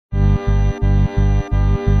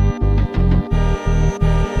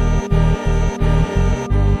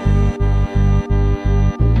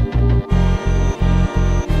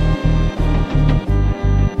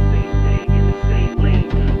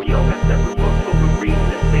we're reading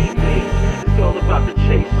the same page. It's all about the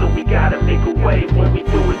chase, so we gotta make a way. When we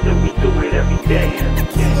do it, then we do it every day.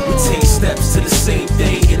 We take steps to the same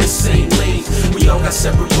thing in the same lane. We all got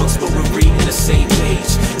separate books, but we're reading the same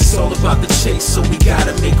page. It's all about the chase, so we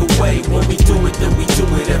gotta make a way. When we do it, then we do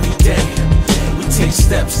it every day. We take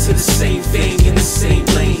steps to the same thing in the same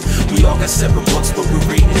lane. We all got separate books, but we're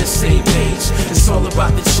reading the same page. It's all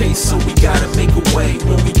about the chase, so we gotta make a way.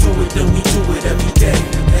 When we do it, then we do it every day.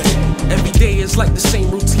 Every day is like the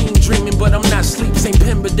same routine, dreaming, but I'm not asleep. Same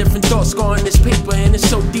pen, but different thoughts go on this paper, and it's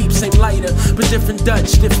so deep. Same lighter, but different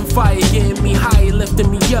Dutch, different fire, getting me higher,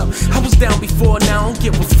 lifting me up. I was down before, now I don't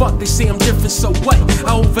give a fuck. They say I'm different, so what?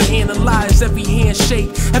 I overanalyze every handshake,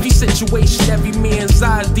 every situation, every man's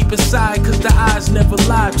eyes deep inside, cause the eyes never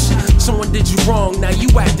lie. Someone did you wrong, now you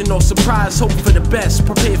acting all surprised. Hope for the best,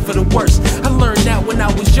 prepare for the worst. I learned that when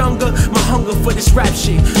I was younger, my hunger for this rap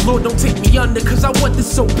shit. Lord, don't take me under, cause I want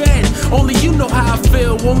this so bad. Only you know how I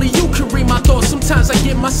feel, only you can read my thoughts. Sometimes I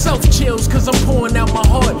get myself chills, cause I'm pouring out my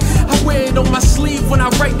heart. I wear it on my sleeve when I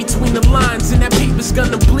write between the lines, and that paper's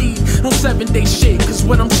gonna bleed. No 7-day shit, cause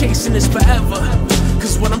what I'm chasing is forever.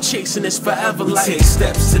 Cause what I'm chasing is forever. We take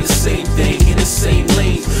steps to the same thing in the same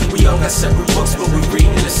lane. We all got separate books, but we're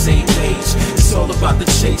reading the same page. It's all about the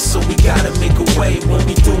chase, so we gotta make a way. When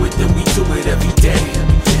we do it, then we do it every day.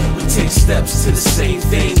 We take steps to the same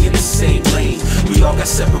thing in the same lane. We all got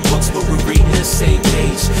separate books, but we're reading the same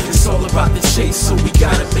page. It's all about the chase, so we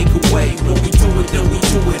gotta make a way. When we do it, then we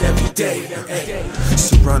do it every day.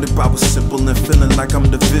 Surrounded by what's simple and feeling like I'm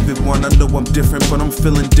the vivid one. I know I'm different, but I'm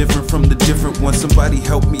feeling different from the different one. Somebody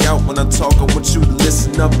help me out when I talk, I want you to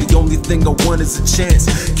listen up. The only thing I want is a chance.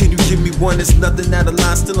 Can you give me one? It's nothing out of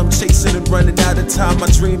line, still I'm chasing and running out of time. My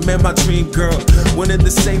dream man, my dream girl, one and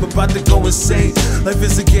the same, about to go insane. Life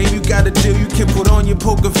is a game, you gotta deal. You can put on your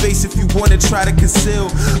poker face if you wanna try to conceal,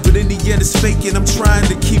 but in the end it's fake, and I'm trying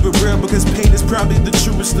to keep it real, because pain is probably the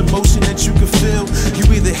truest emotion that you can feel. You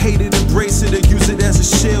either hate it, embrace it, or use it as a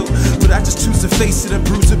shield, but I just choose to face it and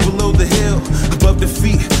bruise it below the hill. Above the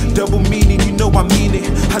feet, double meaning, you know I mean it.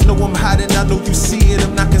 I know I'm hiding, I know you see it,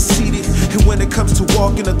 I'm not conceited. And when it comes to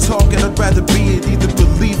walking or talking, I'd rather be it. Either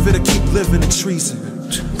believe it or keep living in treason.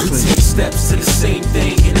 We take steps to the same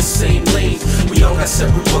thing in the same lane. We all got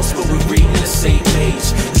separate books, but we're reading the same page.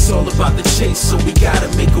 It's all about the chase, so we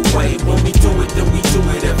gotta make a way. When we do it, then we do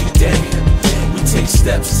it every day. We take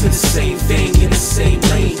steps to the same thing in the same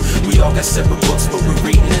lane. We all got separate books, but we're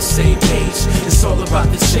reading the same page. It's all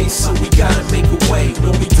about the chase, so we gotta make a way.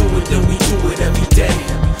 When we do it, then we do it every day.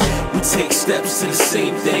 We take steps to the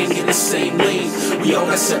same thing in the same lane. We all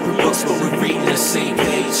got separate books, but we're reading the same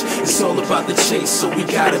page. It's all about the chase, so we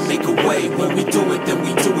gotta make a way. When we do it, then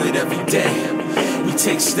we do it every day. We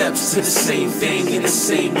take steps to the same thing in the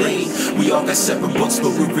same lane. We all got separate books,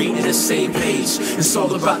 but we're reading the same page. It's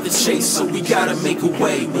all about the chase, so we gotta make a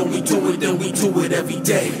way. When we do it, then we do it every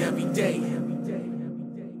day.